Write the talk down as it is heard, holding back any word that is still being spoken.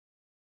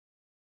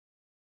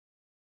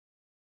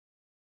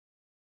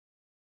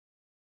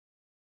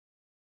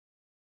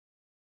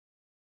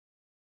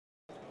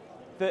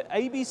The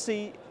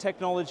ABC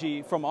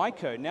technology from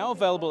Aiko, now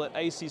available at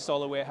AC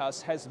Solar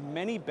Warehouse, has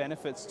many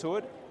benefits to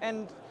it,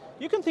 and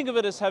you can think of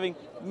it as having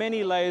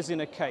many layers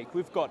in a cake.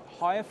 We've got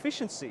high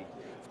efficiency,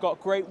 we've got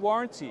great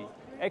warranty,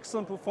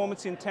 excellent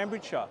performance in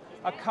temperature,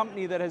 a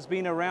company that has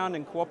been around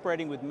and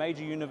cooperating with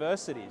major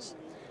universities.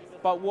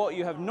 But what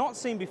you have not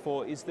seen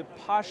before is the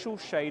partial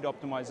shade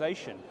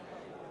optimization.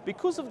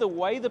 Because of the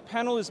way the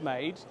panel is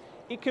made,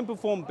 it can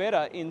perform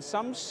better in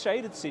some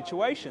shaded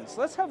situations.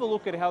 Let's have a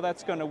look at how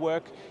that's going to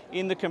work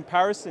in the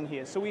comparison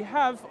here. So we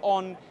have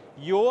on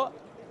your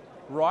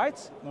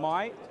right,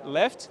 my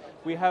left,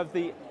 we have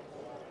the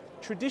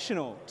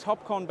traditional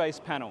TOPCon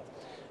based panel.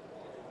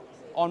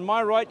 On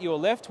my right, your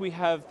left, we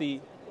have the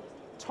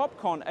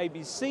TOPCon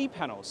ABC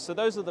panels. So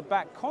those are the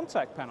back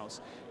contact panels.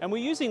 And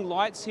we're using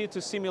lights here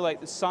to simulate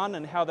the sun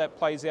and how that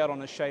plays out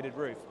on a shaded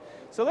roof.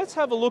 So let's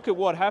have a look at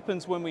what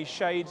happens when we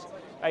shade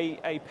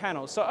a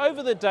panel. So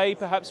over the day,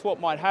 perhaps what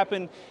might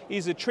happen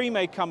is a tree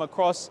may come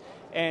across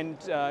and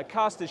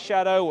cast a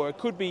shadow, or it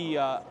could be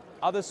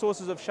other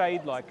sources of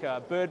shade like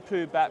bird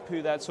poo, bat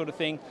poo, that sort of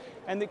thing.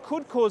 And it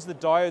could cause the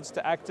diodes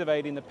to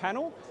activate in the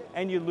panel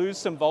and you lose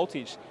some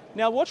voltage.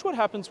 Now watch what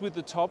happens with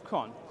the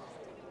TOPCon.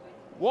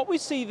 What we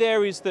see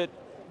there is that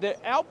the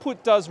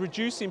output does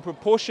reduce in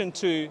proportion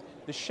to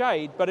the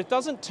shade, but it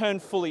doesn't turn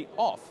fully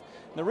off.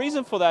 The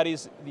reason for that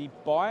is the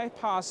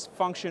bypass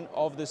function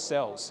of the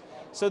cells.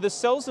 So the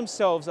cells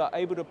themselves are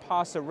able to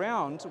pass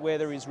around where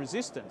there is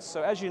resistance.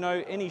 So as you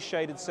know, any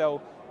shaded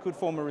cell could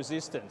form a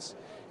resistance.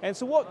 And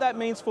so what that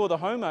means for the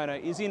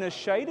homeowner is in a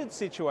shaded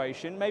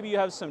situation, maybe you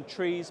have some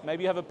trees,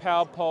 maybe you have a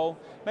power pole,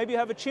 maybe you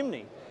have a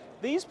chimney.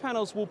 These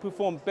panels will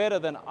perform better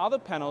than other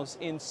panels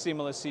in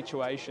similar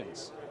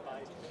situations.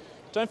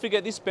 Don't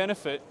forget, this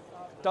benefit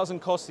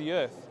doesn't cost the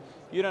earth.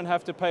 You don't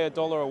have to pay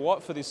 $1 a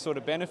watt for this sort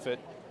of benefit.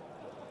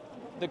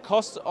 The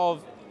cost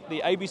of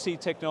the ABC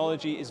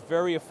technology is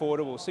very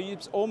affordable, so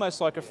it's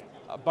almost like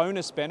a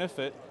bonus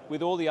benefit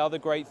with all the other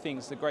great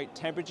things, the great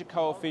temperature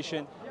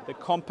coefficient, the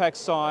compact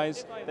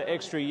size, the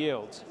extra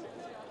yield.